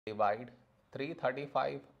Divide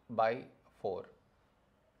 335 by 4.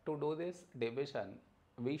 To do this division,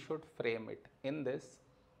 we should frame it in this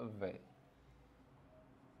way.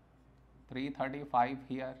 335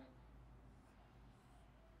 here,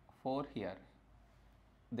 4 here.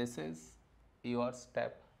 This is your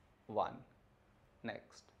step 1.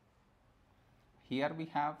 Next, here we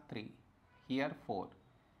have 3, here 4.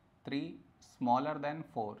 3 smaller than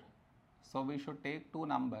 4, so we should take two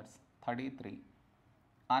numbers, 33.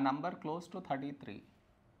 A number close to 33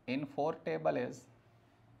 in 4 table is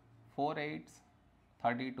 4 8s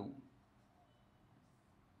 32.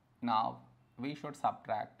 Now we should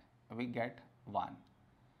subtract, we get 1.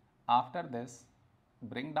 After this,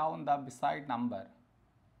 bring down the beside number,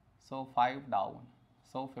 so 5 down,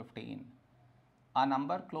 so 15. A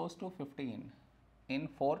number close to 15 in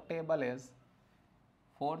 4 table is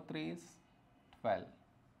 4 3s 12.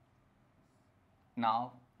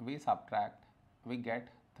 Now we subtract, we get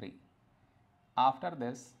 3. After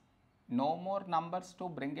this, no more numbers to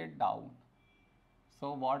bring it down.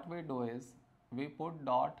 So what we do is, we put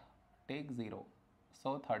dot, take 0,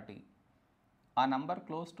 so 30. A number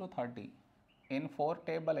close to 30 in 4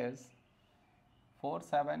 table is 4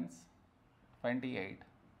 7s 28.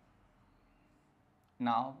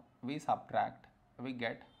 Now we subtract, we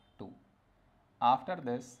get 2. After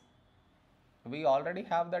this, we already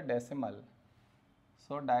have the decimal,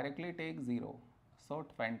 so directly take 0, so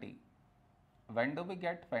 20. When do we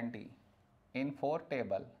get 20? In 4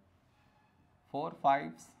 table, 4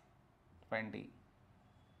 5s 20.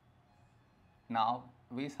 Now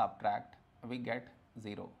we subtract, we get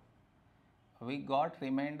 0. We got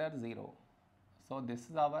remainder 0, so this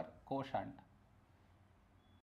is our quotient.